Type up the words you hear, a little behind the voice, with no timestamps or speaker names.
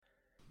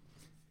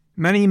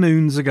Many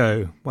moons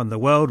ago, when the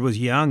world was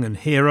young and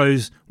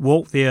heroes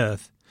walked the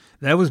earth,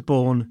 there was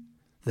born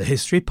the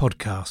History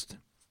Podcast.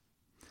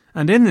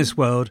 And in this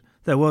world,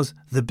 there was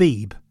the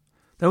Beeb.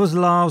 There was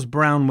Lars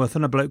Brownworth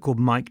and a bloke called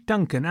Mike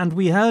Duncan, and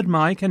we heard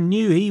Mike and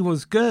knew he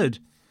was good.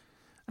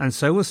 And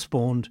so was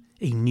spawned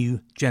a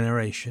new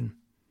generation,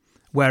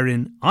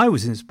 wherein I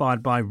was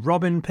inspired by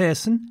Robin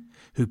Pearson,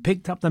 who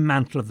picked up the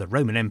mantle of the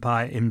Roman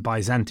Empire in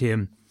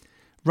Byzantium.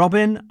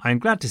 Robin, I'm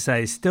glad to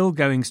say, is still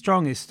going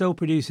strong, is still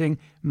producing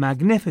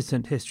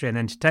magnificent history and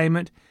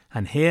entertainment,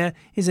 and here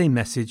is a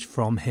message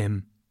from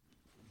him.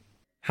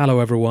 Hello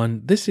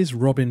everyone, this is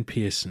Robin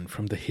Pearson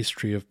from the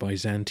History of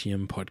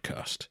Byzantium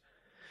podcast.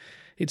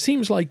 It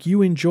seems like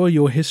you enjoy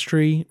your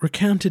history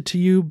recounted to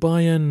you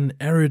by an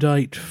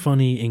erudite,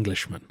 funny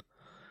Englishman.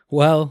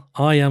 Well,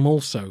 I am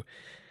also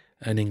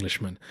an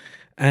Englishman.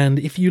 And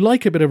if you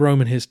like a bit of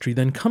Roman history,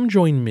 then come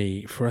join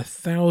me for a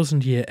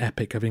 1,000-year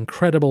epic of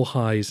incredible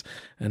highs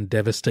and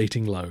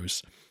devastating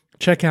lows.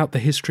 Check out The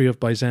History of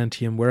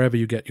Byzantium wherever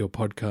you get your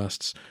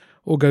podcasts,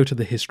 or go to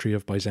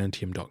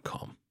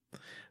thehistoryofbyzantium.com.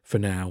 For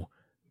now,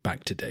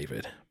 back to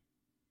David.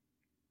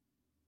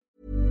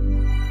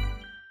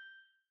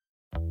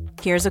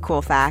 Here's a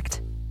cool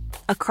fact.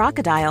 A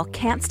crocodile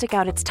can't stick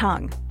out its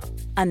tongue.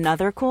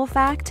 Another cool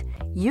fact,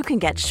 you can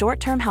get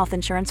short-term health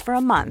insurance for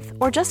a month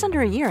or just under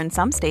a year in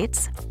some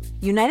states.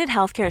 United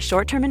Healthcare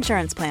short-term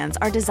insurance plans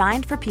are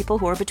designed for people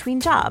who are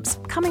between jobs,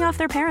 coming off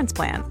their parents'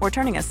 plan, or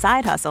turning a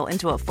side hustle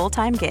into a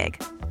full-time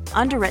gig.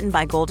 Underwritten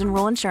by Golden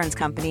Rule Insurance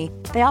Company,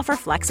 they offer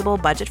flexible,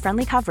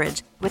 budget-friendly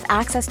coverage with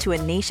access to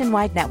a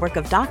nationwide network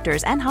of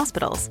doctors and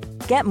hospitals.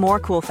 Get more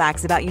cool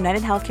facts about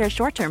United Healthcare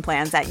short-term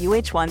plans at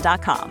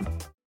uh1.com.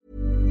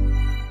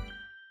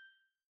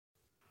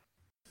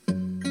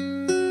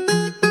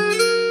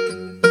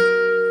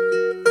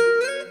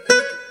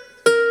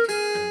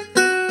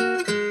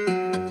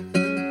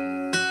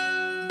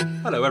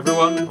 Hello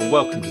everyone, and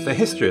welcome to the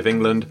History of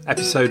England,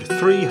 episode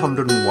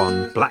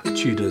 301, Black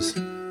Tudors.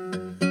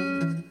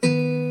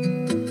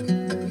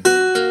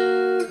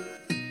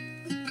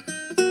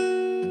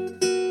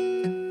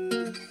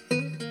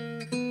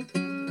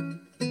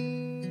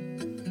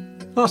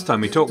 Last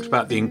time we talked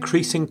about the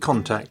increasing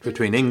contact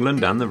between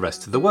England and the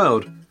rest of the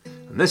world,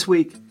 and this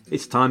week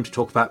it's time to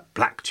talk about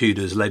Black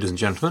Tudors, ladies and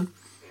gentlemen.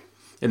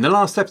 In the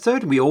last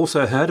episode, we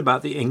also heard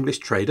about the English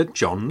trader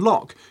John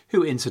Locke,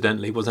 who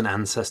incidentally was an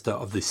ancestor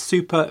of the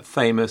super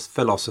famous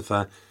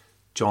philosopher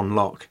John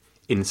Locke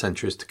in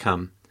centuries to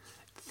come.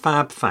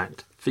 Fab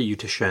fact for you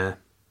to share.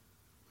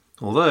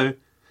 Although,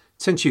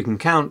 since you can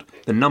count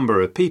the number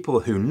of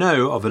people who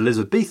know of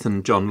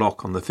Elizabethan John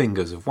Locke on the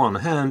fingers of one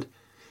hand,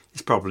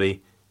 it's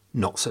probably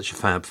not such a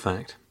fab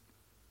fact.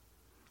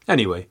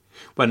 Anyway,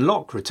 when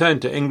Locke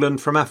returned to England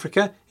from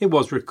Africa, it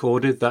was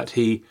recorded that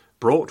he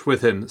brought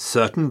with him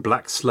certain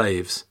black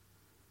slaves.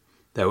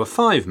 There were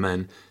 5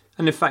 men,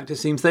 and in fact it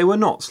seems they were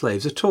not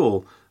slaves at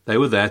all. They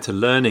were there to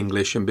learn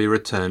English and be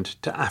returned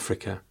to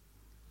Africa.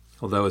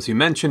 Although, as we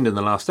mentioned in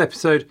the last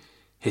episode,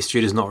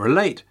 history does not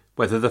relate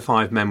whether the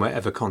 5 men were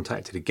ever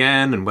contacted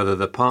again and whether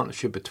the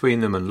partnership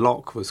between them and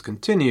Locke was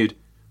continued,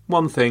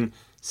 one thing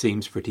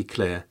seems pretty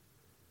clear.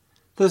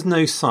 There's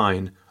no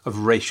sign of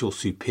racial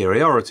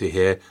superiority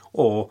here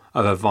or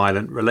of a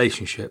violent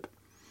relationship.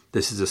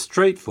 This is a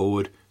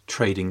straightforward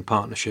trading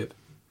partnership.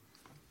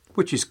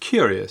 Which is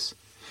curious.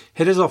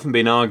 It has often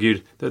been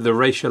argued that the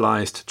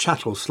racialised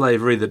chattel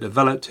slavery that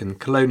developed in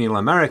colonial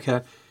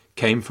America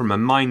came from a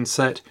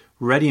mindset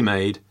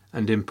ready-made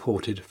and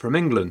imported from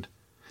England.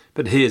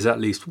 But here's at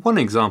least one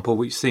example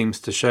which seems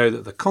to show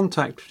that the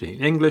contact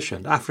between English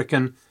and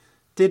African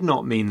did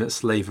not mean that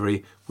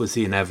slavery was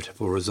the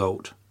inevitable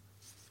result.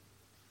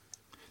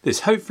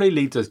 This hopefully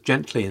leads us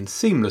gently and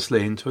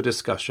seamlessly into a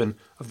discussion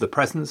of the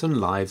presence and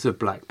lives of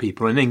black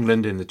people in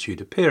England in the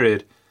Tudor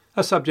period,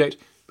 a subject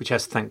which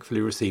has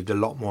thankfully received a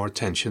lot more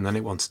attention than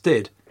it once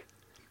did.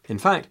 In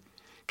fact,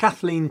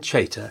 Kathleen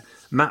Chater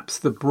maps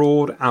the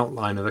broad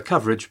outline of the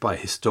coverage by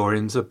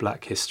historians of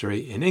black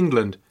history in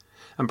England,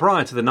 and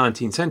prior to the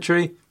 19th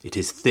century, it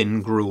is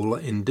thin gruel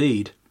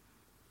indeed.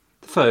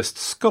 The first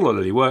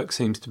scholarly work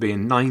seems to be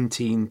in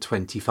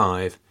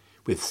 1925,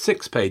 with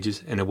 6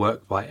 pages in a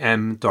work by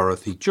M.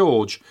 Dorothy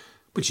George,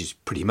 which is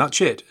pretty much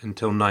it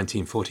until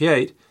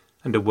 1948,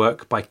 and a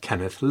work by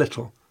Kenneth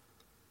Little.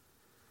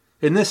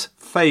 In this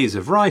phase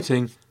of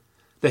writing,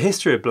 the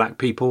history of black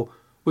people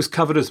was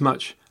covered as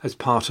much as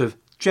part of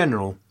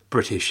general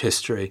British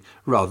history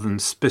rather than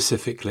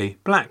specifically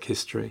black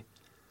history.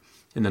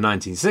 In the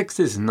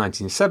 1960s and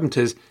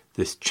 1970s,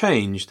 this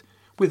changed,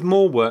 with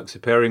more works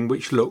appearing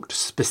which looked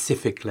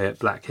specifically at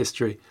black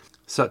history,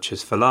 such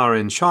as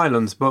Falarian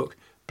Shailan's book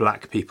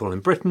Black People in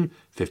Britain,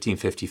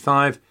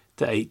 1555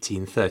 to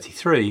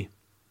 1833.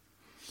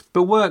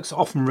 But works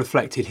often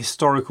reflected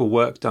historical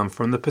work done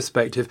from the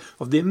perspective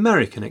of the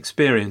American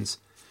experience,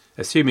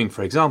 assuming,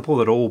 for example,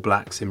 that all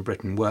blacks in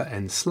Britain were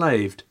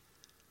enslaved.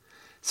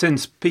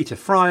 Since Peter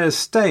Fryer's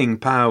Staying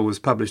Power was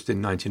published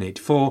in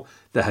 1984,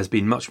 there has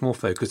been much more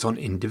focus on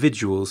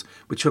individuals,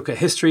 which look at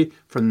history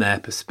from their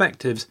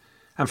perspectives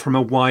and from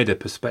a wider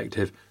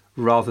perspective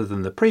rather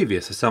than the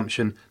previous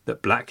assumption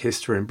that black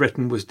history in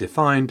Britain was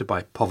defined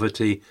by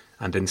poverty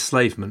and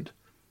enslavement.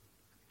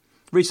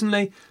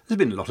 Recently, there's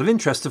been a lot of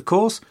interest, of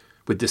course,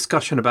 with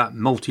discussion about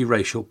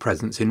multiracial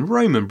presence in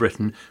Roman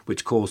Britain,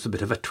 which caused a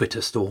bit of a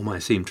Twitter storm, I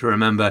seem to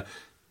remember,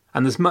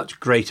 and there's much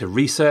greater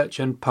research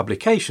and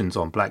publications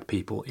on black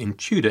people in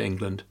Tudor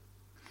England.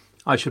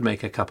 I should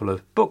make a couple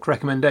of book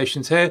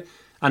recommendations here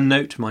and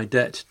note my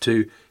debt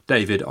to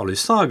David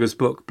Olusaga's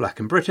book Black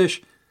and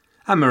British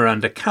and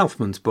Miranda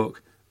Kaufman's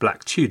book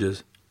Black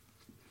Tudors.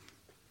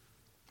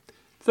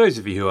 Those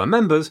of you who are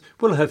members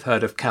will have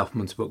heard of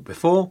Kaufman's book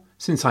before,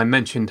 since I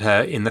mentioned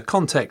her in the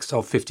context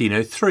of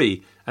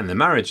 1503 and the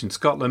marriage in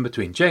Scotland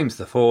between James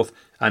IV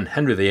and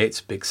Henry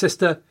VIII's big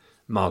sister,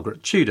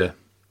 Margaret Tudor.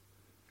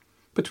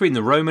 Between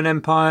the Roman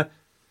Empire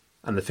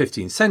and the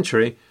 15th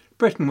century,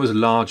 Britain was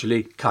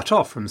largely cut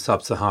off from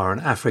sub-Saharan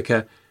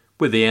Africa,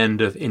 with the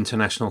end of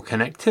international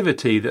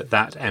connectivity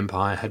that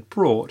empire had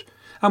brought,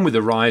 and with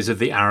the rise of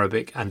the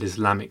Arabic and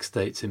Islamic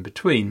states in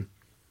between.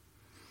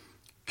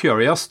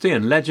 Curiosity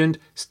and legend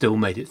still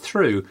made it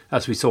through,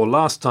 as we saw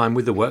last time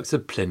with the works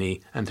of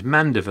Pliny and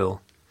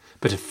Mandeville,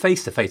 but of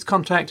face-to-face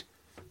contact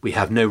we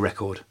have no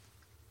record.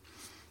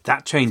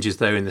 That changes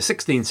though in the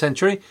 16th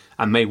century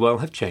and may well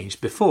have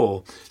changed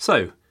before.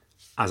 So,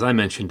 as I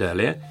mentioned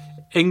earlier,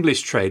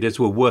 English traders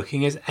were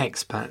working as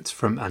expats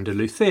from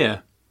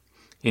Andalusia.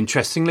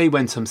 Interestingly,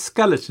 when some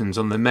skeletons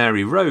on the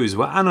Mary Rose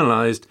were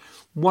analysed,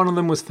 one of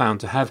them was found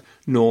to have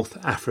North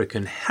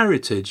African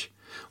heritage,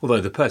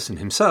 although the person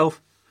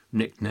himself,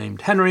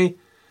 nicknamed Henry,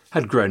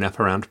 had grown up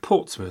around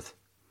Portsmouth.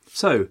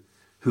 So,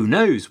 who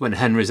knows when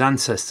Henry's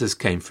ancestors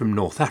came from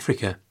North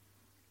Africa?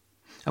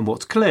 And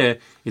what's clear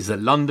is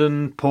that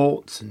London,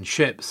 ports and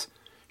ships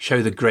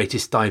show the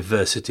greatest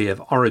diversity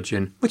of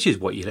origin, which is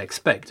what you'd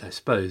expect, I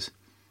suppose.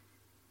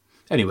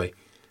 Anyway,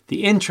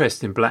 the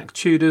interest in Black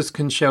Tudors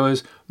can show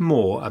us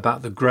more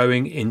about the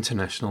growing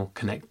international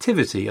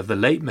connectivity of the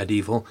late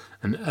medieval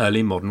and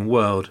early modern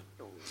world.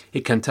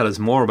 It can tell us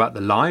more about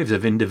the lives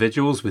of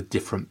individuals with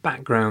different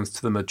backgrounds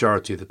to the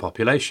majority of the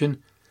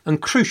population,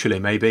 and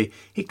crucially maybe,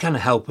 it can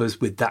help us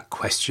with that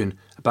question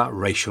about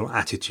racial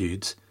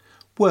attitudes.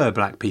 Were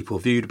black people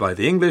viewed by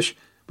the English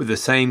with the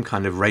same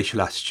kind of racial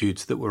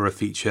attitudes that were a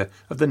feature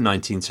of the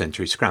 19th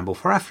century scramble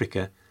for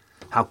Africa?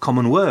 How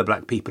common were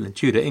black people in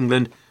Tudor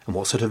England, and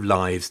what sort of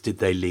lives did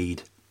they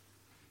lead?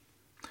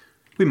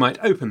 We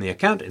might open the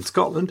account in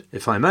Scotland,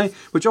 if I may,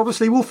 which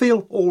obviously will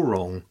feel all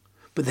wrong.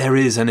 But there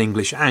is an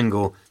English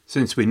angle,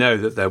 since we know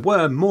that there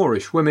were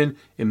Moorish women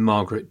in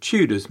Margaret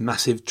Tudor's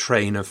massive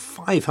train of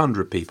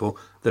 500 people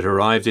that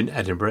arrived in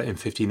Edinburgh in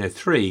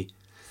 1503,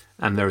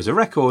 and there is a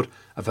record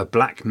of a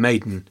black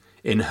maiden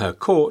in her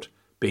court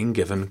being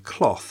given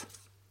cloth.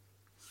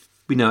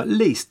 We know at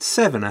least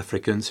 7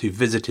 Africans who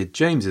visited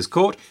James's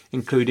court,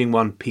 including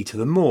one Peter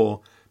the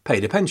Moor,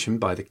 paid a pension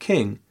by the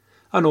king,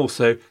 and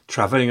also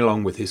travelling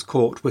along with his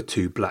court were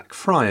 2 black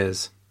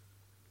friars.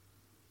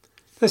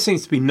 There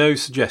seems to be no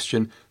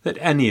suggestion that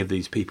any of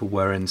these people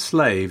were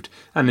enslaved,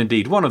 and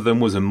indeed one of them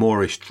was a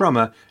Moorish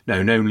drummer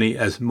known only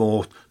as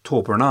Moor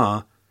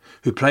Torbranar,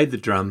 who played the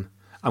drum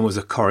and was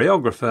a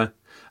choreographer,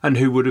 and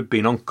who would have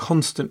been on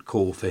constant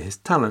call for his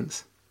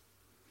talents.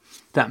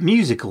 That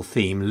musical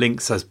theme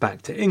links us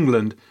back to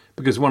England,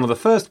 because one of the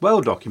first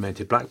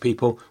well-documented black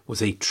people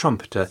was a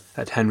trumpeter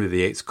at Henry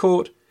VIII's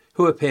court,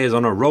 who appears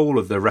on a roll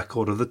of the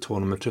record of the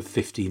tournament of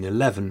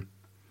 1511.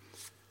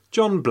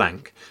 John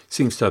Blank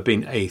seems to have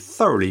been a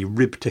thoroughly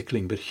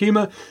rib-tickling but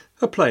humour,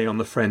 a play on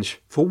the French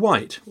for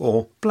white,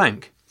 or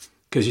blank,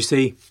 because you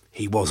see,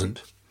 he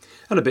wasn't.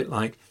 And a bit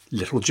like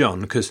Little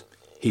John, because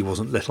he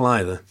wasn't little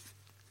either.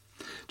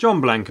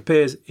 John Blank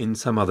appears in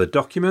some other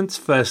documents,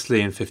 firstly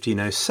in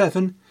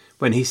 1507,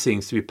 when he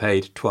seems to be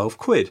paid 12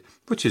 quid,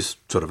 which is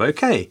sort of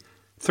okay,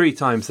 3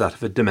 times that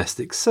of a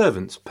domestic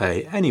servant's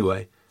pay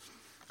anyway.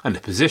 And the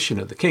position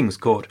at the King's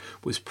Court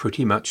was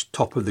pretty much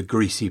top of the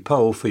greasy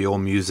pole for your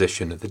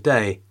musician of the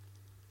day.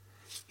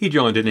 He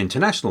joined an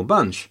international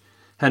bunch.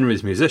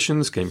 Henry's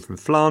musicians came from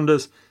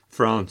Flanders,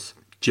 France,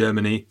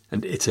 Germany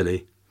and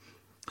Italy.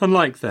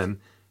 Unlike them,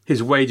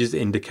 his wages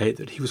indicate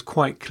that he was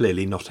quite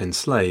clearly not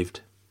enslaved.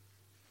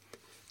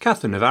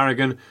 Catherine of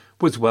Aragon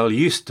was well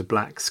used to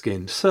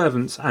black-skinned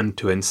servants and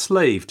to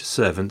enslaved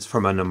servants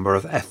from a number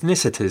of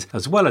ethnicities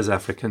as well as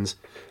Africans,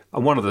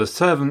 and one of the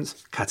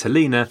servants,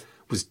 Catalina,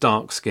 was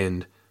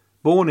dark-skinned,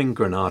 born in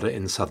Granada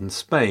in southern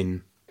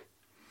Spain.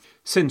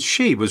 Since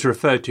she was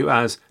referred to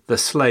as the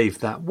slave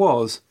that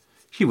was,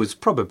 she was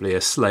probably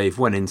a slave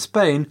when in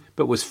Spain,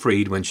 but was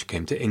freed when she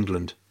came to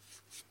England.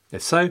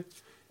 If so,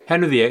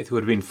 Henry VIII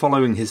would have been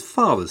following his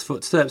father's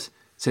footsteps,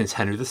 since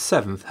Henry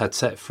VII had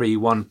set free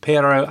one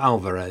Pero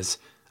Alvarez,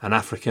 an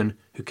African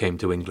who came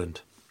to England.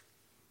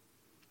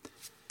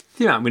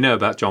 The amount we know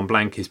about John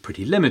Blank is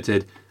pretty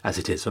limited, as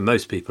it is for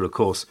most people, of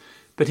course,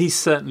 but he's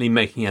certainly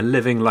making a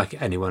living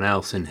like anyone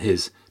else in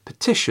his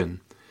petition,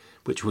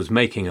 which was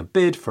making a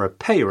bid for a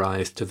pay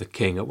rise to the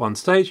king at one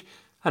stage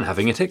and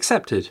having it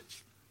accepted.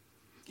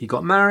 He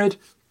got married,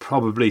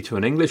 probably to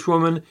an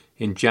Englishwoman,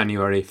 in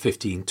January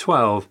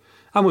 1512,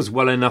 and was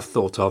well enough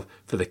thought of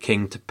for the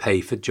king to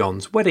pay for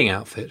John's wedding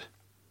outfit.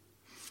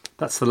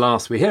 That's the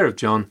last we hear of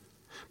John,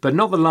 but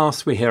not the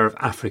last we hear of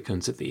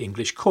Africans at the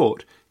English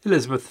court.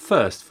 Elizabeth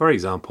I, for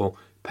example,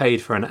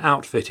 paid for an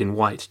outfit in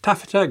white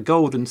taffeta,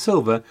 gold and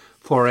silver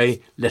for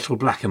a little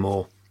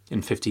blackamoor in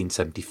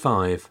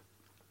 1575.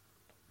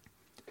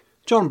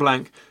 John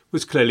Blank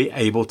was clearly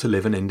able to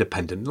live an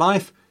independent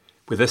life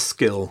with a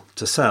skill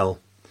to sell,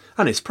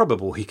 and it's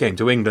probable he came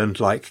to England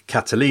like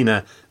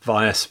Catalina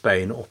via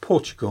Spain or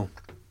Portugal.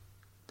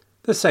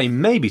 The same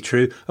may be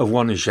true of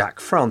one Jacques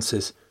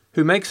Francis,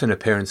 who makes an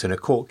appearance in a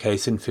court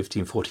case in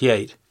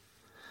 1548.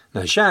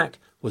 Now Jacques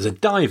was a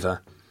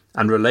diver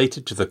and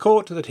related to the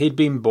court that he'd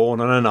been born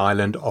on an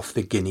island off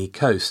the Guinea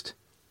coast.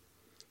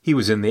 He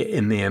was in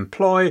the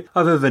employ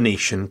of a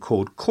Venetian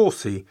called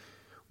Corsi,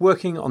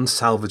 working on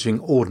salvaging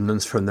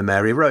ordnance from the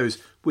Mary Rose,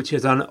 which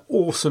is an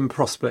awesome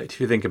prospect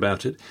if you think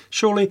about it.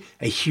 Surely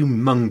a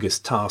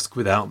humongous task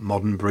without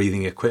modern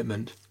breathing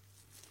equipment.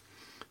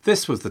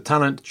 This was the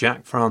talent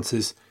Jacques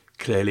Francis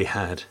clearly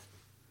had.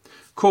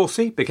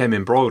 Corsi became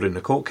embroiled in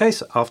a court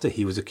case after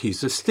he was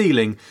accused of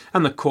stealing,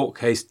 and the court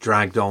case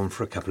dragged on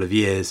for a couple of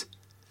years.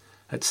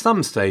 At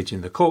some stage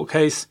in the court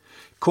case,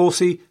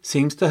 Corsi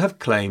seems to have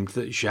claimed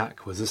that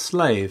Jacques was a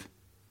slave.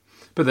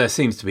 But there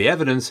seems to be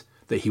evidence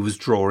that he was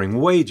drawing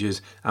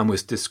wages and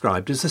was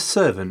described as a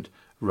servant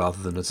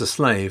rather than as a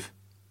slave.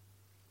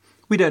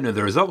 We don't know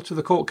the result of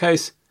the court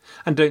case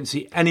and don't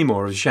see any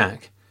more of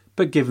Jacques,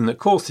 but given that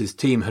Corsi's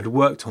team had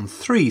worked on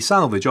 3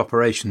 salvage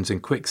operations in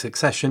quick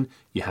succession,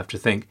 you have to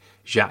think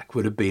Jacques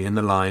would have been in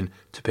the line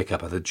to pick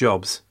up other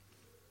jobs.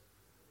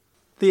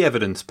 The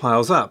evidence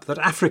piles up that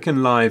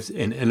African lives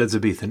in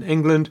Elizabethan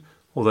England,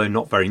 although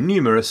not very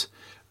numerous,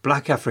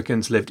 black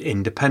Africans lived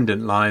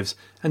independent lives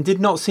and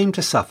did not seem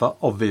to suffer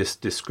obvious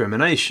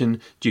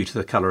discrimination due to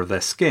the colour of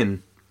their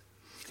skin.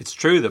 It's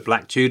true that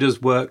Black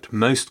Tudors worked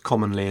most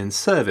commonly in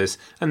service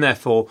and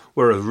therefore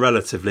were of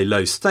relatively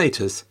low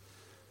status,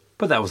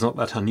 but that was not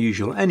that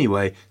unusual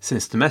anyway,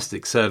 since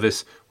domestic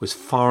service was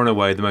far and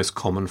away the most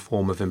common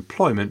form of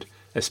employment,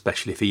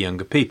 especially for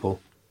younger people.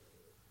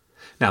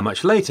 Now,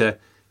 much later,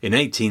 in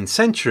 18th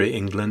century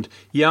England,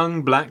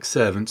 young black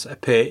servants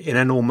appear in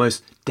an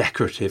almost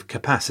decorative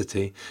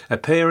capacity,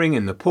 appearing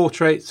in the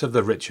portraits of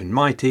the rich and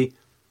mighty,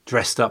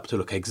 dressed up to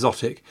look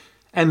exotic,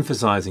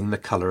 emphasising the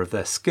colour of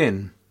their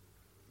skin.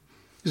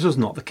 This was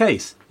not the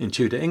case in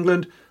Tudor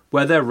England,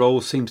 where their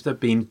role seems to have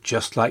been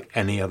just like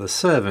any other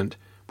servant,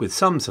 with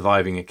some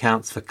surviving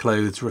accounts for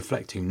clothes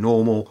reflecting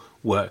normal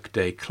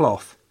workday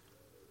cloth.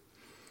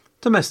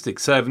 Domestic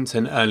servants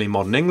in early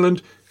modern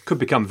England could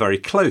become very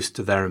close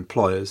to their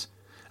employers,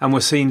 and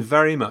were seen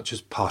very much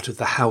as part of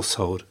the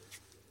household.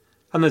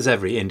 And there's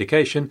every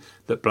indication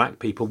that black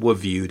people were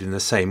viewed in the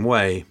same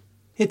way.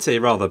 It's a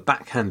rather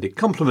backhanded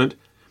compliment,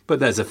 but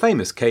there's a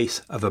famous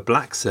case of a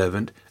black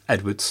servant,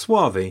 Edward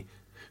Swarthy,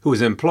 who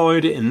was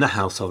employed in the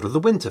household of the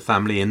Winter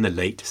family in the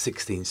late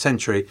 16th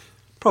century,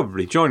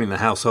 probably joining the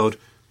household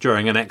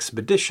during an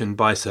expedition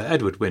by Sir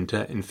Edward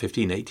Winter in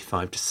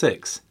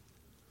 1585-6.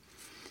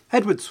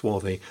 Edward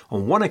Swarthy,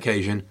 on one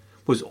occasion,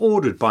 was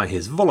ordered by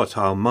his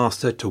volatile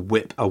master to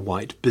whip a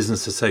white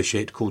business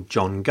associate called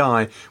John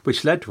Guy,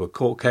 which led to a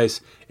court case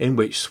in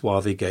which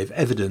Swarthy gave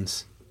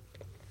evidence.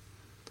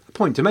 A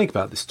point to make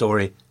about this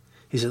story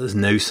is that there's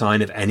no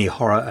sign of any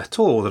horror at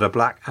all that a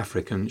black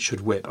African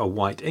should whip a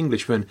white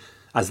Englishman,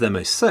 as there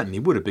most certainly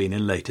would have been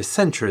in later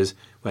centuries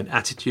when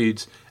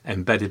attitudes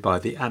embedded by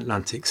the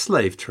Atlantic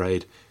slave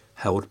trade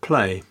held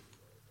play.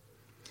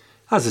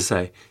 As I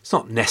say, it's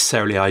not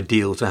necessarily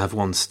ideal to have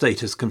one's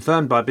status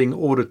confirmed by being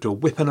ordered to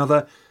whip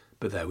another,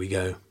 but there we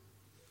go.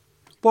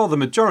 While the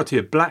majority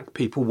of black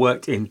people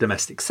worked in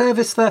domestic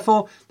service,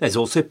 therefore, there's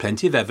also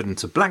plenty of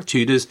evidence of Black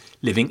Tudors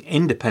living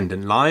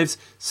independent lives,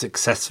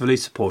 successfully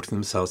supporting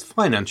themselves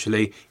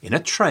financially in a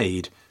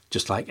trade,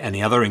 just like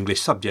any other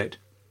English subject.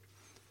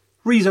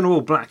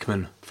 Reasonable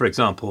Blackman, for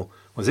example,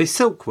 was a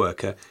silk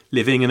worker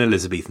living in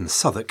Elizabethan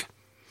Southwark.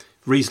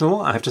 Reasonable,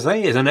 I have to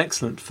say, is an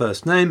excellent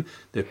first name,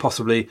 though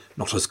possibly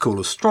not as cool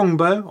as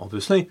Strongbow,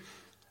 obviously.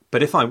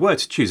 But if I were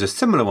to choose a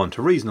similar one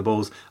to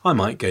Reasonable's, I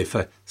might go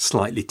for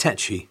slightly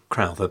tetchy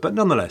Crowther. But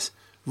nonetheless,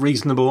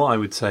 Reasonable, I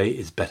would say,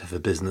 is better for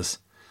business.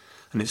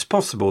 And it's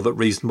possible that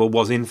Reasonable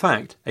was in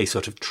fact a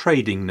sort of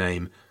trading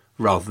name,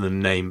 rather than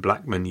a name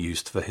Blackman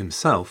used for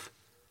himself.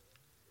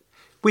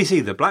 We see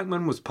that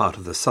Blackman was part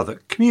of the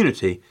Southwark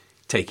community,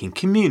 taking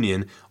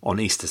communion on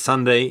Easter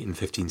Sunday in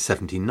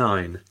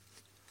 1579.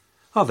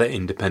 Other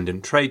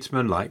independent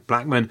tradesmen, like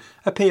Blackman,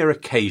 appear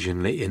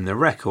occasionally in the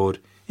record.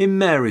 In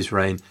Mary's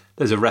reign,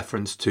 there's a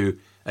reference to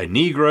a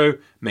Negro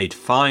made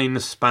fine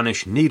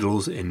Spanish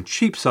needles in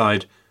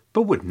Cheapside,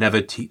 but would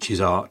never teach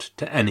his art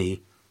to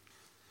any.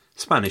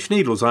 Spanish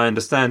needles, I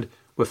understand,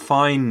 were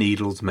fine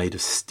needles made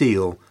of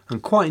steel,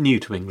 and quite new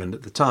to England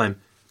at the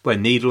time, where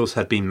needles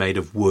had been made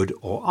of wood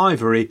or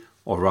ivory,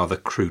 or rather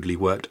crudely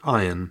worked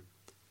iron.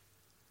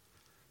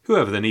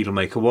 Whoever the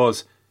needlemaker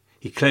was,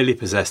 he clearly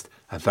possessed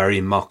a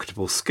very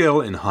marketable skill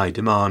in high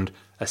demand,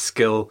 a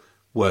skill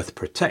worth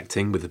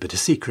protecting with a bit of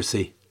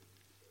secrecy.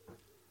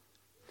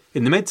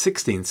 In the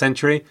mid-16th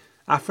century,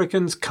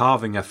 Africans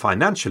carving a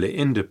financially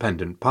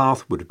independent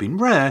path would have been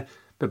rare,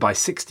 but by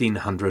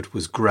 1600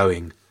 was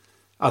growing.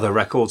 Other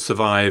records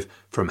survive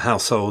from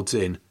households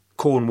in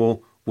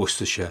Cornwall,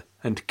 Worcestershire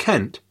and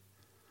Kent.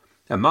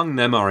 Among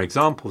them are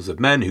examples of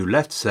men who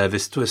left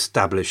service to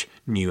establish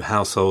new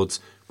households,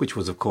 which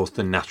was of course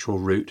the natural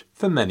route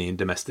for many in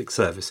domestic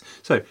service.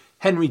 So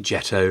Henry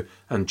Jetto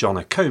and John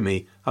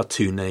Acomi are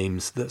two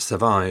names that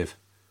survive.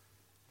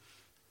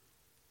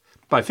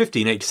 By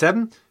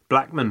 1587,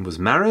 Blackman was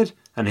married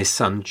and his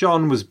son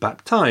John was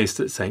baptised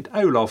at St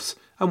Olaf's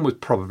and was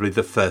probably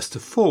the first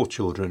of 4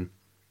 children.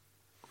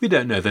 We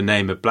don't know the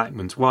name of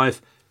Blackman's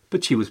wife,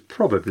 but she was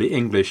probably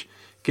English,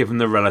 given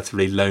the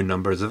relatively low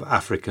numbers of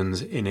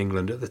Africans in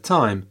England at the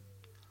time.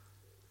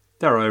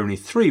 There are only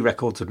 3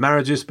 records of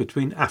marriages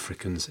between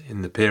Africans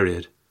in the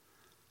period.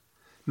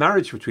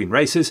 Marriage between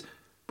races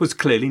was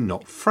clearly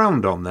not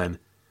frowned on then.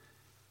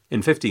 In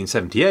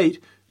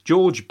 1578,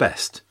 George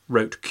Best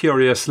wrote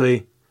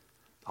curiously,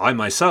 "I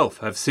myself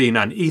have seen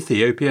an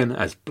Ethiopian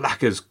as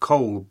black as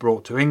coal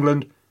brought to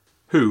England,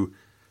 who,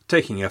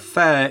 taking a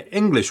fair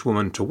English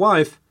woman to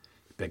wife,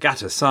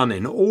 begat a son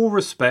in all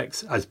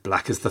respects as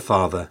black as the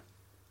father."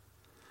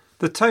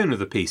 The tone of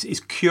the piece is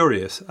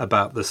curious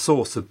about the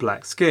source of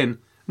black skin,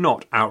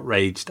 not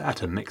outraged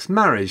at a mixed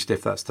marriage,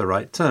 if that's the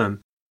right term.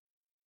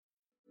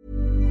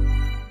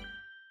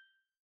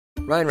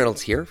 Ryan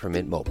Reynolds here from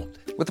Mint Mobile.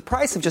 With the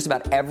price of just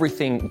about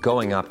everything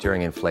going up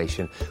during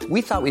inflation,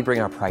 we thought we'd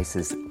bring our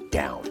prices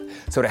down.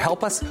 So to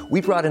help us,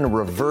 we brought in a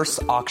reverse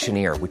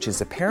auctioneer, which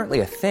is apparently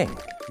a thing.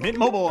 Mint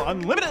Mobile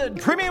Unlimited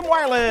Premium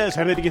Wireless.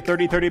 How to get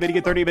 30, 30, bit to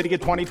get 30, bit to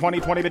get 20,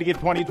 20, 20, bit to get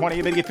 20,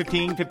 20, bit to get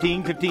 15,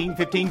 15, 15,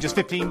 15, just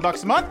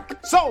 $15 a month?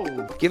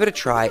 Sold! Give it a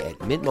try at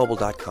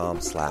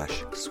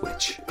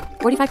mintmobile.com/switch.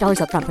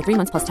 $45 up front for 3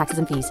 months plus taxes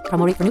and fees.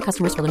 Promo rate for new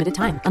customers for limited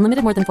time.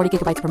 Unlimited more than 40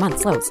 gigabytes per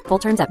month. Slows full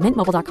terms at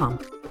mintmobile.com.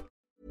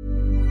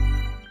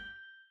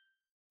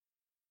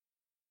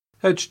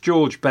 As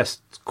George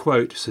Best's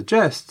quote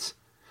suggests,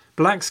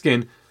 black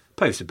skin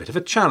posed a bit of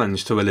a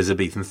challenge to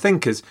Elizabethan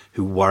thinkers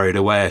who worried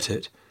away at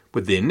it,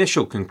 with the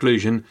initial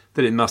conclusion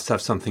that it must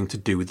have something to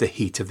do with the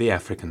heat of the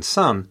African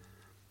sun.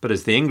 But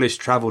as the English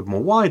travelled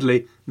more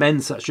widely,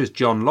 men such as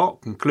John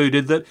Locke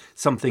concluded that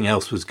something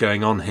else was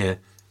going on here,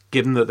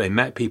 given that they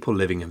met people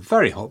living in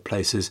very hot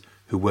places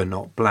who were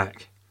not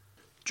black.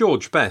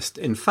 George Best,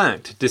 in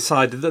fact,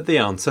 decided that the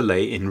answer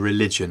lay in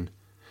religion,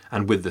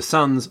 and with the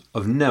sons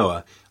of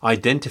Noah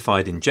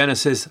identified in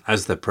Genesis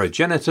as the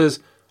progenitors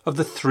of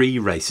the 3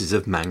 races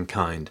of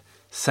mankind,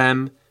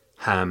 Sem,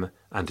 Ham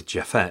and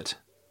Japhet.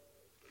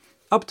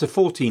 Up to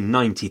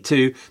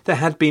 1492 there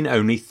had been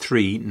only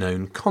 3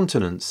 known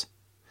continents.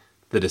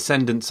 The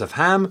descendants of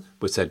Ham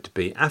were said to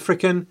be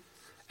African,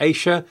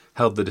 Asia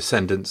held the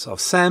descendants of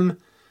Sem,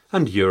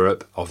 and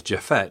Europe of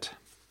Japhet.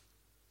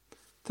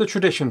 The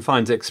tradition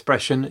finds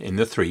expression in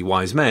the 3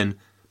 wise men.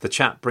 The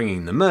chap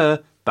bringing the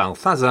myrrh,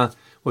 Balthazar,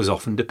 was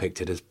often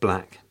depicted as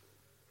black.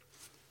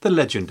 The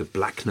legend of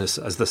blackness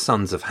as the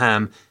sons of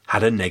Ham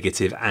had a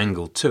negative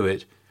angle to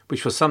it,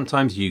 which was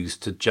sometimes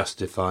used to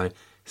justify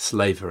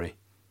slavery.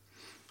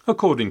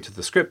 According to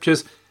the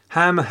scriptures,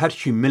 Ham had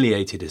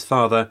humiliated his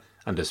father,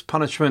 and as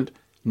punishment,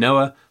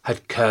 Noah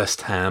had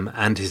cursed Ham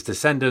and his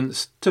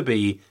descendants to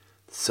be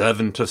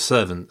servant of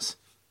servants.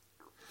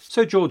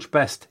 So George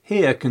Best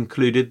here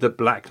concluded that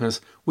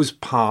blackness was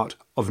part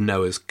of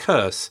Noah's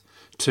curse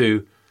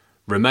to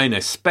remain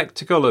a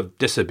spectacle of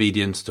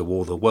disobedience to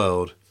all the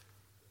world.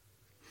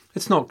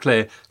 It's not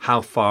clear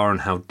how far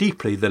and how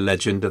deeply the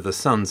legend of the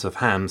sons of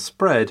Ham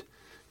spread,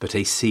 but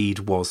a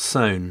seed was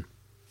sown.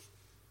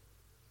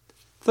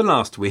 The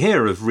last we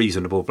hear of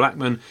reasonable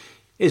Blackman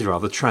is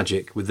rather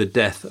tragic, with the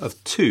death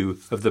of 2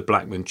 of the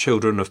Blackman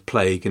children of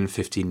plague in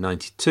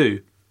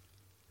 1592.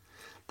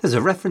 There's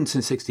a reference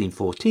in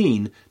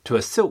 1614 to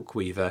a silk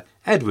weaver,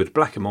 Edward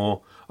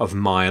Blackamoor of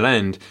Mile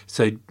End,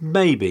 so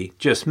maybe,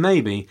 just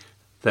maybe,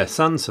 their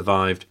son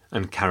survived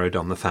and carried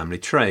on the family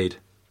trade.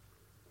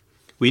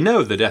 We know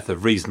of the death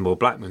of reasonable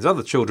Blackman's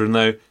other children,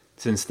 though,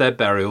 since their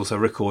burials are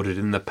recorded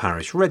in the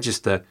parish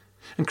register,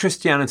 and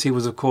Christianity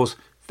was, of course,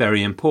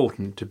 very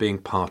important to being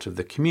part of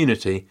the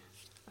community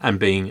and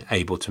being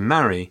able to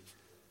marry.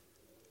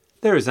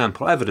 There is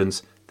ample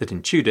evidence that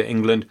in Tudor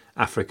England,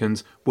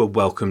 Africans were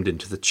welcomed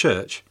into the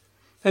church.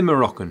 A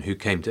Moroccan who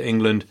came to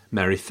England,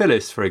 Mary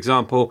Phyllis, for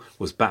example,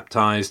 was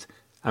baptised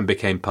and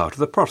became part of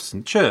the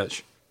Protestant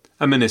church.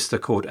 A minister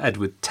called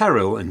Edward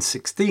Terrill in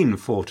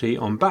 1640,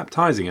 on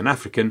baptising an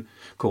African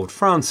called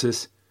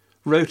Francis,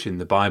 wrote in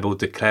the Bible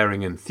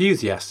declaring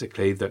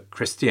enthusiastically that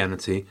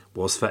Christianity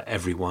was for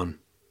everyone.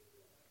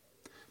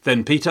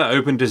 Then Peter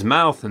opened his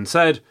mouth and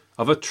said,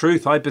 "Of a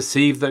truth I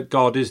perceive that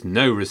God is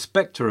no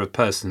respecter of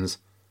persons,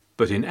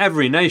 but in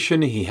every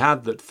nation he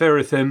had that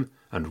feareth him,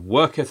 and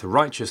worketh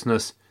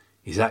righteousness,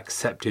 is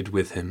accepted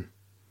with him."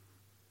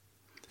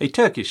 A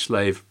Turkish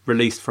slave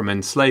released from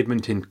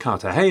enslavement in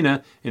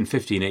Cartagena in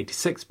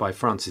 1586 by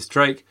Francis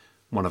Drake,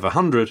 one of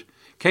 100,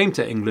 came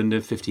to England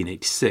in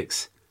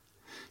 1586.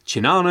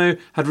 Chinano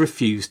had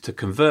refused to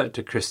convert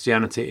to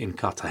Christianity in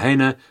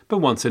Cartagena, but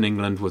once in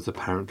England was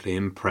apparently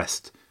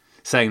impressed,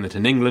 saying that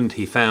in England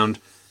he found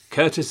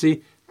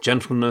courtesy,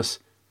 gentleness,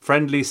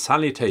 friendly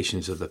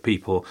salutations of the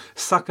people,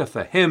 succour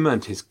for him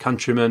and his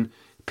countrymen,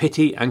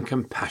 pity and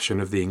compassion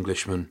of the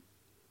Englishman.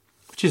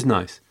 Which is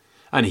nice,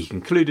 and he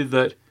concluded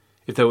that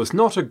if there was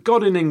not a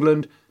God in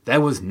England,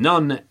 there was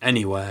none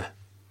anywhere.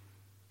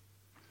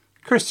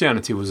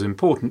 Christianity was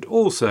important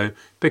also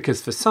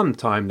because for some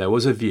time there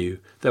was a view,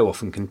 though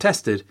often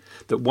contested,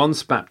 that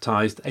once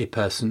baptised a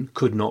person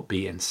could not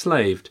be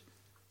enslaved.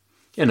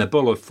 In a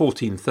bull of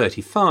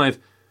 1435,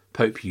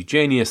 Pope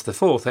Eugenius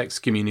IV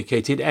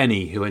excommunicated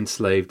any who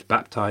enslaved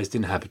baptised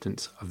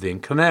inhabitants of the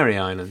Canary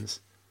Islands.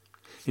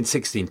 In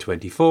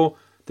 1624,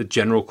 the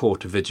General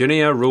Court of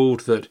Virginia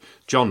ruled that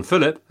John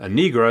Philip, a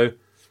Negro,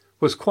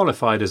 was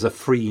qualified as a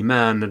free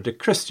man and a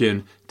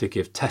Christian to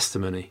give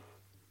testimony.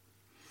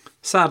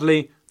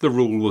 Sadly, the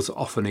rule was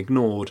often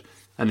ignored,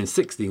 and in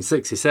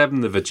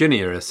 1667 the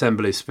Virginia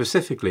Assembly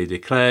specifically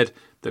declared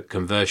that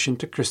conversion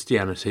to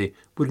Christianity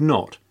would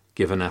not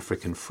give an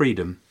African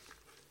freedom.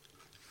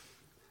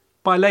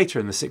 By later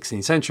in the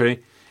 16th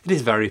century, it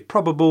is very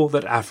probable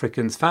that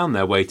Africans found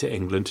their way to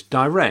England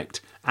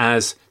direct,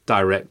 as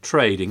direct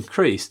trade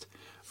increased,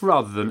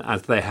 rather than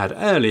as they had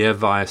earlier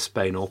via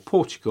Spain or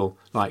Portugal,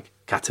 like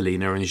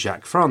Catalina and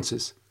Jacques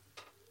Francis.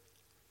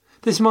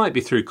 This might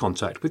be through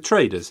contact with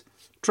traders.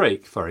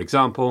 Drake, for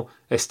example,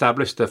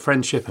 established a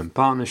friendship and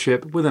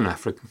partnership with an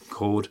African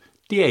called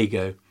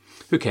Diego,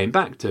 who came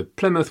back to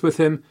Plymouth with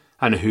him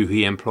and who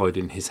he employed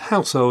in his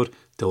household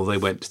till they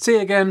went to sea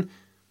again,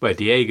 where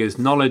Diego's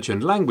knowledge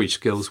and language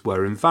skills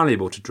were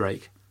invaluable to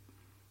Drake.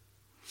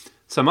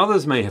 Some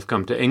others may have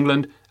come to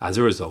England as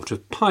a result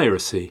of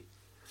piracy.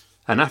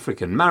 An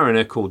African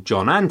mariner called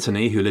John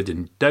Anthony, who lived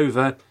in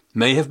Dover,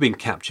 may have been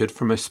captured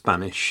from a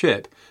Spanish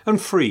ship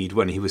and freed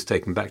when he was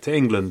taken back to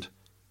England.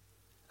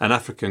 An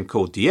African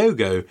called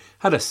Diogo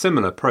had a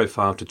similar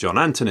profile to John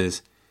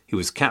Anthony's. He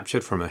was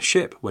captured from a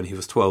ship when he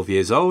was 12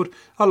 years old,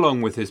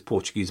 along with his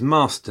Portuguese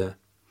master.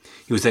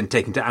 He was then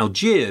taken to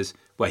Algiers,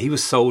 where he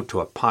was sold to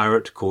a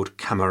pirate called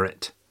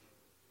Camaret.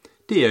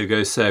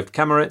 Diogo served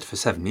Camaret for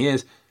 7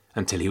 years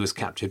until he was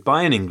captured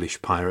by an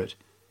English pirate.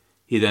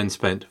 He then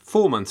spent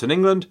 4 months in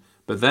England,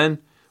 but then,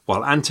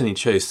 while Anthony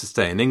chose to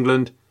stay in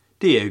England,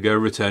 Diogo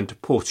returned to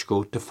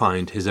Portugal to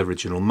find his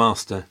original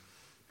master.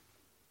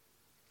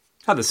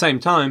 At the same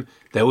time,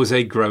 there was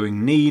a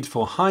growing need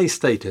for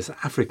high-status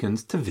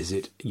Africans to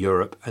visit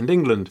Europe and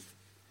England.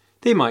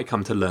 They might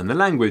come to learn the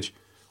language,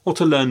 or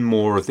to learn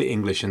more of the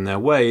English and their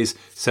ways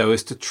so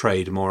as to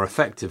trade more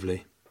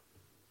effectively.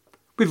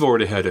 We've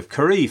already heard of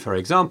Curie, for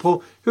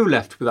example, who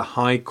left with a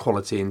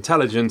high-quality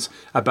intelligence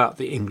about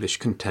the English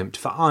contempt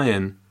for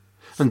iron,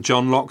 and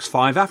John Locke's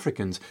 5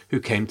 Africans who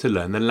came to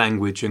learn the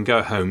language and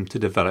go home to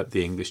develop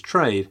the English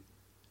trade.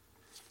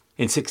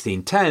 In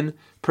 1610,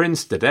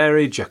 Prince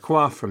Dedery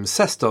Jacques from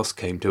Sestos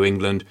came to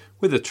England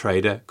with a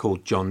trader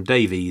called John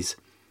Davies.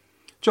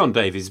 John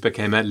Davies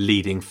became a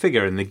leading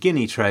figure in the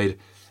Guinea trade,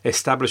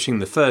 establishing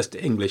the first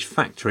English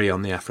factory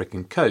on the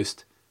African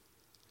coast.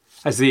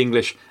 As the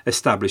English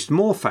established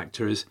more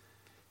factories,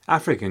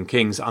 African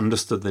kings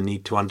understood the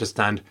need to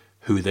understand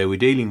who they were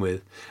dealing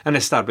with and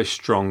establish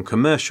strong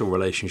commercial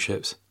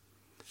relationships.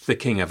 The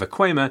King of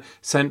Akwema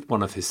sent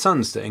one of his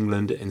sons to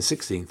England in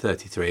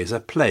 1633 as a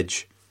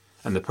pledge,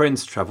 and the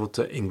prince travelled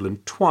to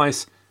England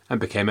twice and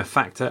became a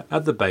factor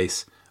at the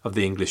base of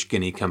the English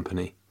Guinea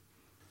Company.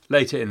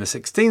 Later in the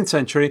 16th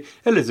century,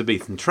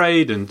 Elizabethan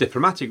trade and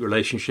diplomatic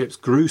relationships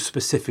grew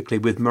specifically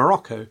with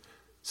Morocco,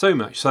 so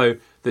much so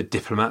that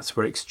diplomats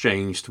were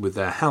exchanged with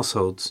their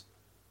households.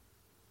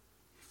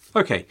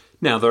 OK,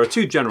 now there are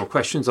 2 general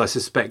questions I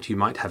suspect you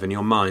might have in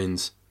your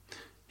minds.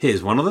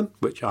 Here's one of them,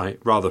 which I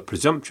rather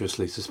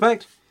presumptuously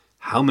suspect.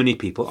 How many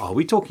people are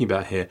we talking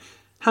about here?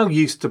 How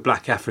used to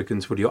black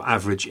Africans would your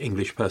average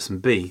English person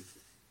be?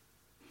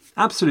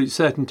 Absolute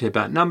certainty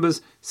about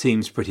numbers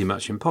seems pretty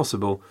much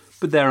impossible,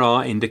 but there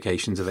are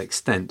indications of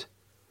extent.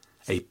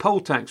 A poll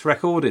tax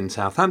record in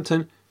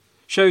Southampton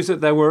shows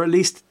that there were at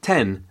least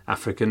 10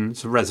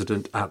 Africans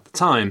resident at the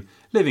time,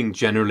 living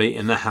generally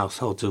in the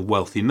households of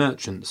wealthy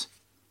merchants.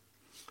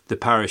 The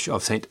parish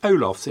of St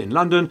Olaf's in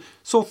London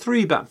saw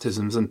 3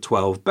 baptisms and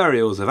 12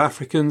 burials of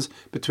Africans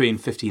between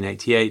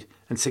 1588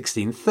 and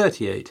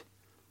 1638.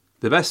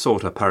 The best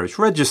sought are parish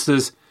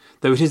registers,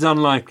 though it is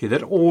unlikely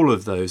that all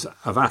of those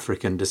of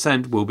African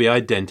descent will be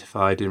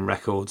identified in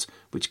records,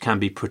 which can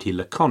be pretty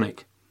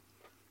laconic.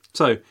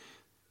 So,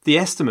 the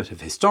estimate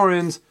of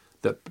historians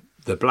that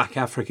the black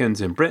Africans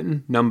in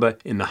Britain number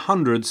in the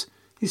hundreds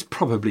is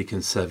probably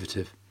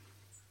conservative.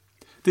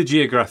 The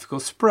geographical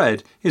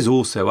spread is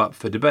also up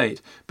for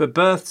debate, but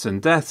births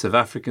and deaths of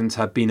Africans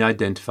have been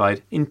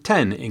identified in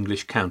 10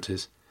 English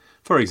counties.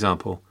 For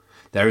example,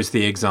 there is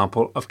the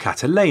example of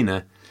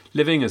Catalina,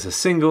 living as a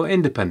single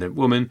independent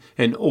woman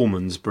in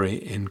Almondsbury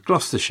in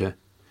Gloucestershire,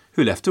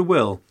 who left a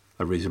will,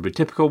 a reasonably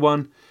typical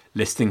one,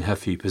 listing her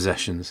few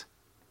possessions.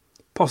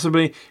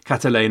 Possibly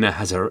Catalina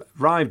has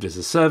arrived as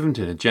a servant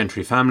in a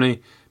gentry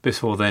family,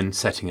 before then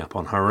setting up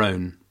on her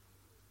own.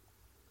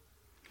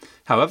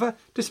 However,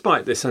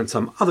 despite this and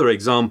some other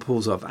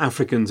examples of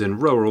Africans in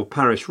rural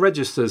parish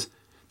registers,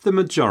 the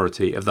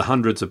majority of the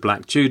hundreds of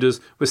Black Tudors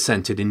were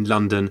centred in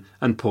London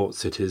and port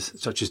cities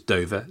such as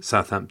Dover,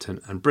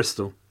 Southampton and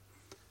Bristol.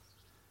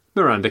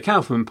 Miranda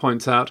Kaufmann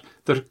points out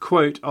that a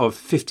quote of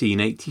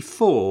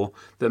 1584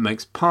 that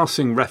makes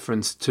passing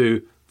reference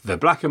to the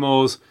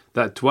blackamoors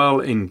that dwell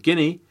in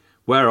Guinea,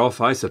 whereof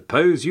I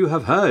suppose you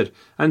have heard,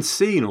 and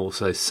seen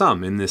also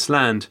some in this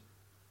land,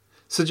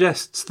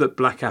 suggests that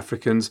black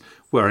Africans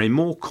were a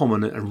more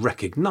common and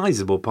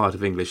recognisable part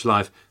of English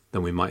life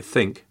than we might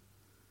think.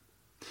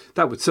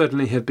 That would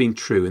certainly have been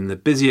true in the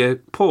busier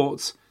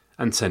ports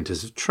and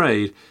centres of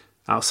trade.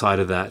 Outside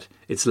of that,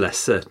 it's less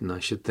certain, I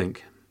should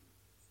think.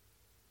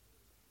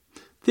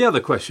 The other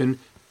question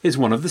is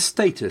one of the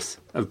status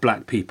of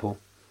black people.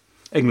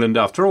 England,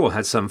 after all,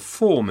 had some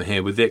form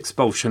here with the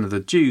expulsion of the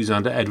Jews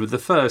under Edward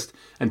I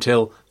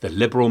until the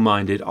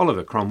liberal-minded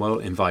Oliver Cromwell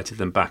invited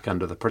them back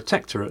under the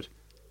Protectorate.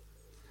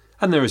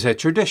 And there is a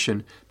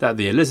tradition that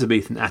the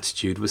Elizabethan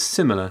attitude was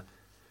similar,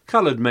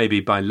 coloured maybe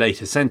by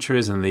later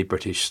centuries and the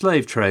British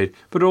slave trade,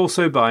 but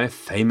also by a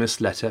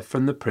famous letter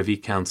from the Privy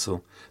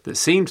Council that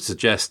seemed to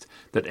suggest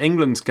that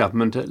England's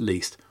government at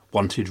least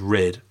wanted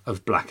rid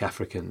of black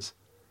Africans.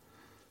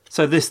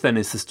 So this then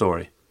is the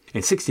story. In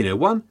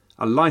 1601,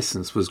 a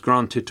licence was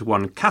granted to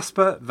one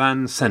Caspar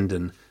van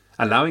Senden,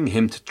 allowing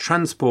him to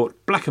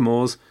transport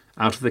blackamoors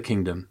out of the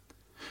kingdom,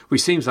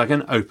 which seems like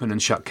an open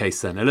and shut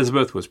case then.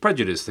 Elizabeth was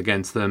prejudiced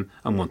against them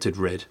and wanted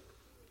rid.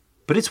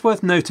 But it's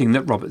worth noting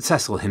that Robert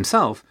Cecil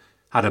himself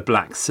had a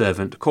black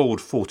servant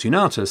called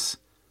Fortunatus,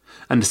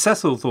 and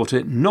Cecil thought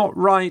it not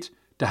right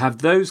to have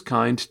those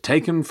kind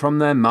taken from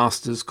their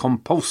masters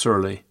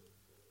compulsorily.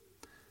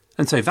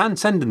 And so Van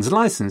Senden's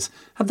licence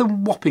had the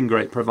whopping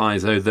great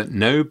proviso that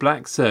no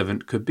black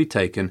servant could be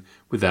taken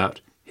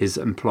without his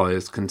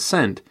employer's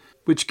consent,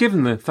 which,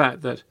 given the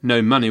fact that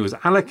no money was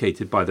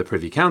allocated by the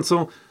Privy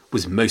Council,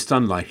 was most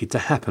unlikely to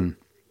happen.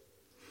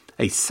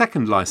 A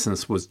second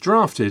licence was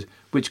drafted,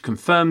 which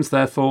confirms,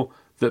 therefore,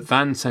 that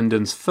Van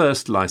Senden's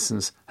first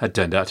licence had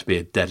turned out to be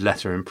a dead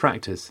letter in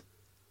practice.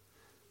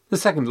 The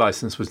second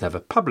licence was never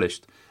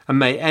published, and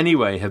may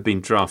anyway have been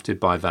drafted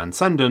by Van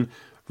Senden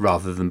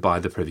rather than by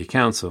the Privy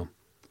Council.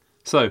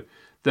 So,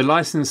 the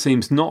licence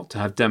seems not to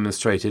have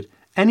demonstrated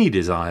any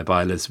desire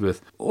by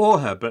Elizabeth or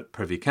her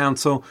Privy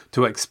Council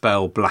to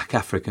expel black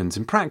Africans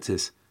in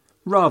practice.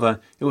 Rather,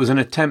 it was an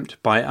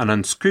attempt by an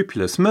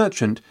unscrupulous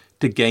merchant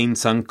to gain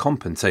some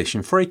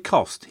compensation for a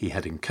cost he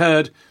had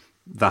incurred,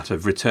 that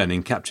of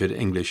returning captured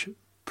English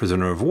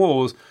prisoner of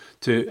wars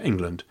to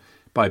England,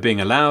 by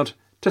being allowed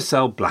to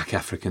sell black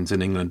Africans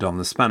in England on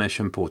the Spanish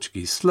and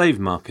Portuguese slave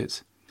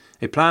markets,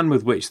 a plan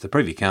with which the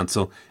Privy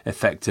Council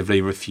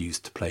effectively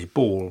refused to play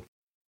ball.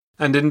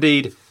 And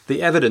indeed,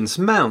 the evidence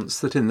mounts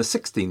that in the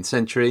 16th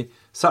century,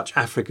 such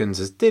Africans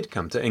as did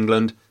come to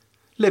England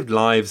lived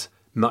lives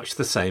much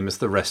the same as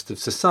the rest of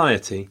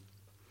society.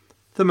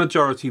 The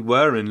majority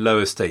were in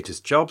lower status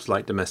jobs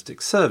like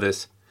domestic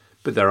service,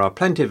 but there are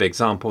plenty of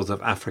examples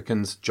of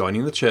Africans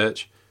joining the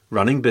church,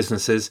 running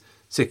businesses,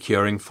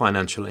 securing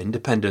financial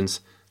independence,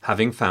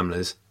 having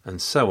families,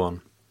 and so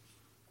on.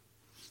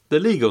 The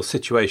legal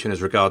situation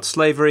as regards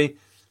slavery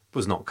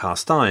was not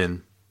cast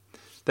iron.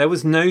 There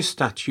was no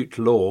statute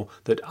law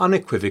that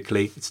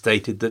unequivocally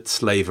stated that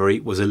slavery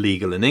was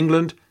illegal in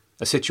England,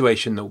 a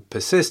situation that would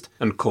persist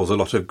and cause a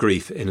lot of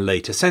grief in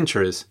later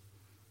centuries.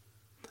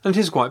 And it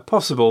is quite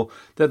possible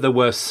that there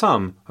were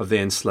some of the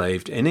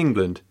enslaved in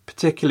England,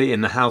 particularly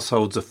in the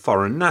households of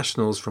foreign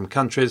nationals from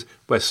countries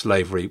where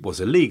slavery was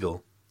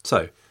illegal.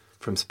 So,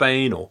 from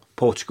Spain or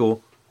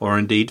Portugal or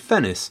indeed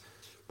Venice,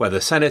 where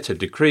the Senate had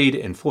decreed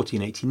in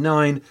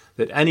 1489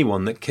 that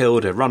anyone that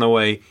killed a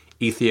runaway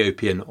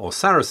Ethiopian or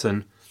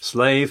Saracen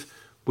slave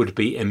would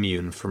be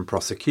immune from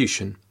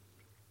prosecution.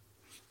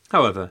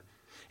 However,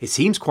 it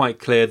seems quite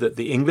clear that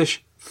the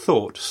English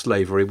thought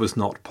slavery was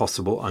not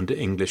possible under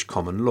English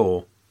common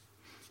law.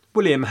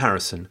 William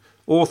Harrison,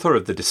 author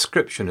of The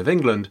Description of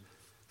England,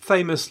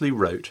 famously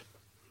wrote,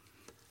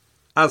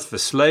 "As for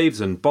slaves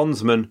and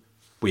bondsmen,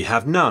 we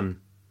have none.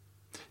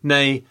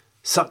 Nay,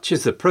 such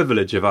is the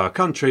privilege of our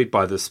country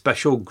by the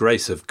special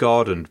grace of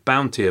God and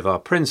bounty of our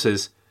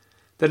princes,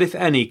 that if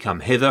any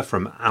come hither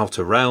from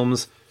outer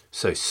realms,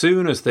 so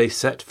soon as they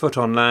set foot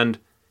on land,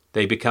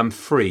 they become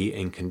free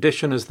in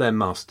condition as their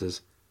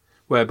masters,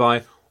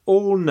 whereby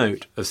all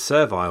note of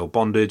servile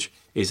bondage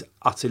is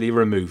utterly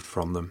removed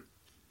from them."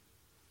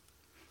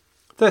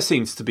 There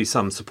seems to be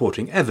some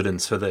supporting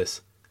evidence for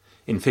this.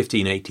 In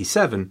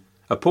 1587,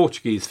 a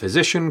Portuguese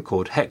physician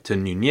called Hector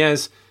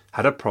Nunez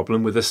had a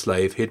problem with a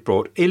slave he had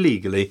brought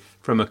illegally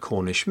from a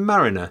Cornish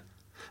mariner,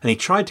 and he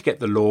tried to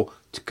get the law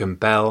to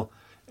compel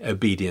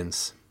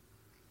obedience.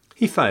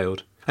 He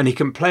failed, and he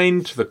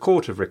complained to the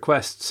Court of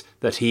Requests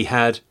that he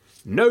had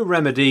no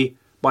remedy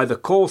by the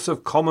course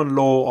of common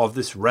law of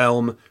this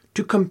realm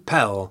to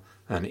compel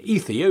an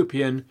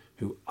Ethiopian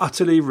who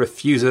utterly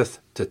refuseth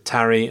to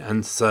tarry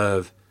and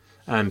serve,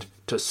 and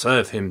to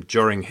serve him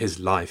during his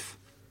life.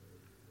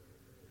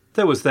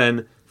 There was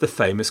then the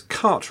famous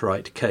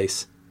Cartwright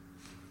case.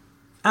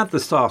 At the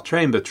Star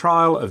Chamber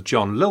trial of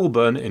John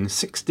Lilburne in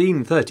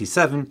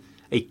 1637,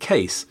 a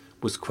case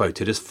was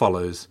quoted as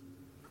follows.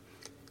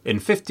 In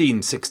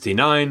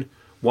 1569,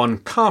 one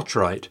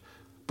Cartwright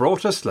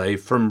brought a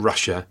slave from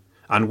Russia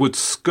and would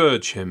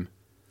scourge him,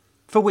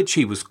 for which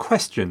he was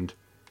questioned,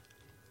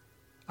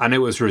 and it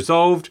was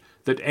resolved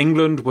that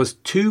England was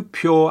too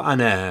pure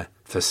an air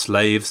for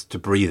slaves to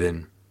breathe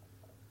in.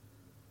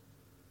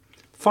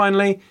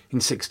 Finally, in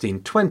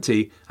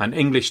 1620, an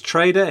English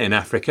trader in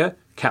Africa,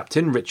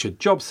 Captain Richard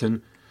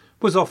Jobson,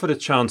 was offered a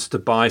chance to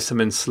buy some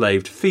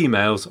enslaved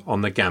females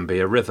on the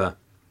Gambia River.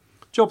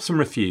 Jobson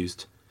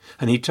refused,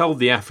 and he told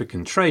the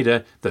African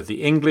trader that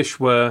the English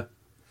were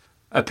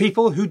a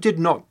people who did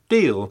not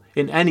deal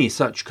in any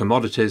such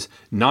commodities,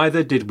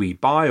 neither did we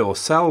buy or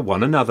sell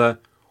one another,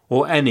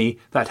 or any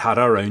that had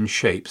our own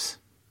shapes.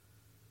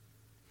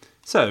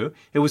 So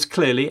it was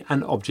clearly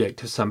an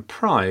object of some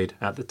pride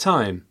at the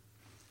time,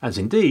 as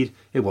indeed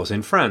it was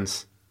in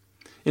France.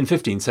 In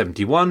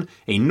 1571,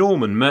 a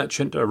Norman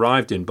merchant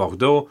arrived in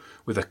Bordeaux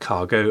with a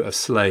cargo of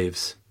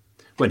slaves.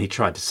 When he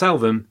tried to sell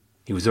them,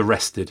 he was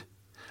arrested,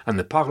 and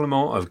the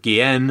Parlement of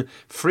Guyenne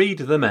freed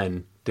the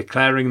men,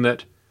 declaring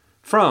that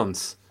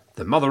France,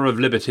 the mother of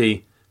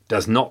liberty,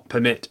 does not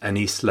permit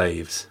any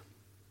slaves.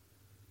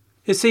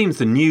 It seems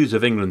the news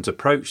of England's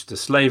approach to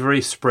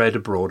slavery spread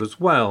abroad as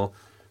well.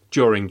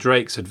 During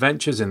Drake's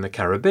adventures in the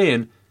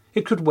Caribbean,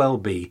 it could well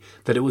be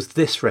that it was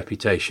this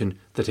reputation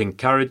that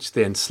encouraged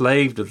the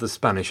enslaved of the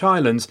Spanish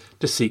islands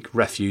to seek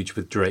refuge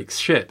with Drake's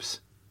ships.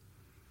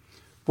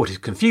 What is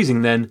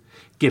confusing then,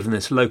 given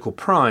this local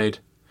pride,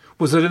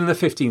 was that in the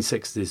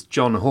 1560s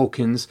John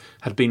Hawkins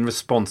had been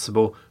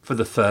responsible for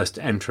the first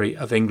entry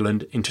of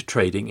England into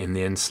trading in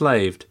the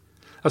enslaved,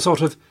 a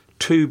sort of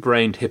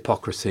two-brained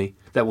hypocrisy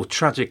that will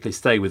tragically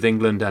stay with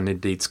England and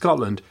indeed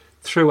Scotland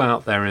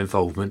throughout their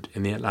involvement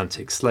in the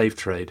Atlantic slave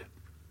trade.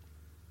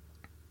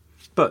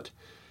 But,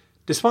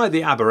 despite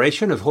the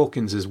aberration of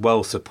Hawkins's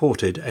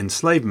well-supported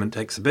enslavement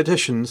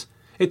expeditions,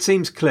 it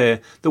seems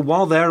clear that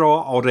while there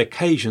are odd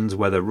occasions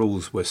where the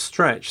rules were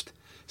stretched,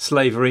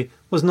 slavery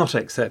was not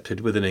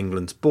accepted within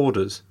England's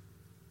borders.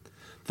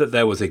 That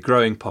there was a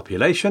growing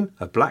population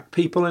of black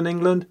people in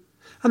England,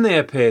 and they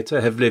appear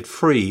to have lived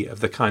free of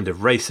the kind of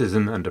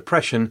racism and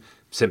oppression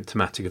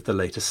symptomatic of the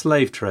later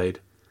slave trade,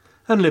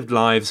 and lived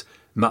lives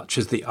much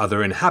as the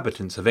other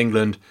inhabitants of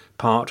England,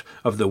 part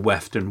of the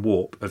weft and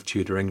warp of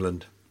Tudor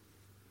England.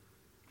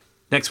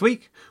 Next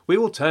week, we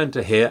will turn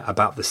to hear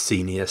about the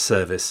senior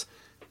service.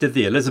 Did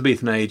the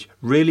Elizabethan age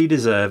really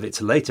deserve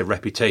its later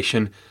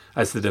reputation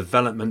as the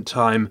development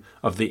time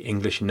of the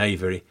English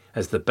navy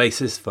as the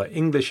basis for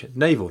English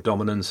naval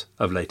dominance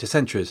of later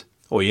centuries?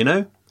 Or,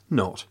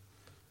 not.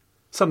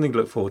 Something to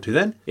look forward to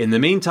then. In the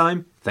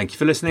meantime, thank you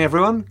for listening,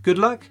 everyone. Good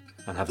luck,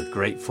 and have a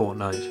great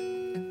fortnight.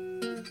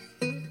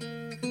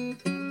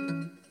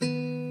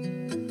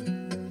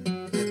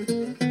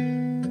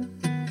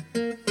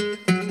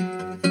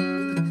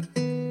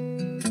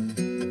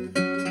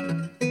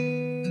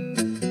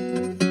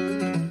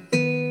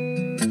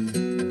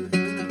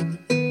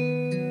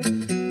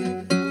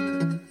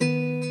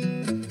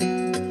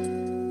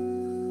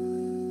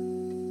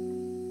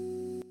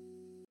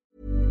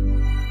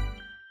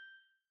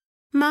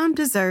 Mom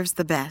deserves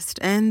the best,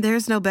 and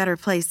there's no better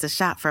place to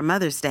shop for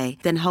Mother's Day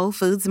than Whole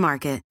Foods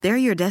Market. They're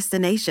your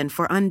destination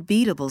for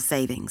unbeatable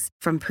savings,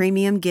 from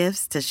premium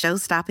gifts to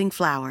show-stopping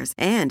flowers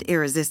and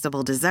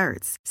irresistible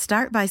desserts.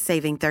 Start by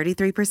saving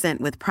 33%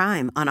 with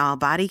Prime on all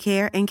body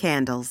care and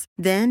candles.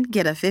 Then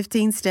get a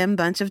 15-stem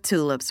bunch of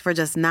tulips for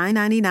just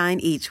 $9.99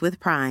 each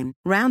with Prime.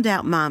 Round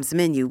out Mom's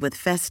menu with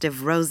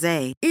festive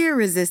rosé,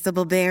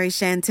 irresistible berry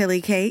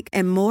chantilly cake,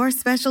 and more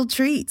special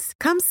treats.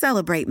 Come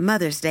celebrate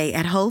Mother's Day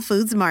at Whole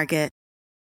Foods Market.